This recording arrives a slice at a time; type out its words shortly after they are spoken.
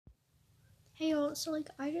Hey, yo, so, like,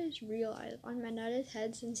 I just realized on Menetta's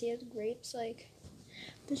head, since he has grapes, like,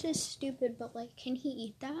 this is stupid, but, like, can he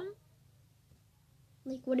eat them?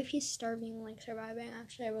 Like, what if he's starving, like, surviving?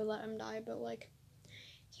 Actually, I would let him die, but, like,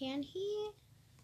 can he?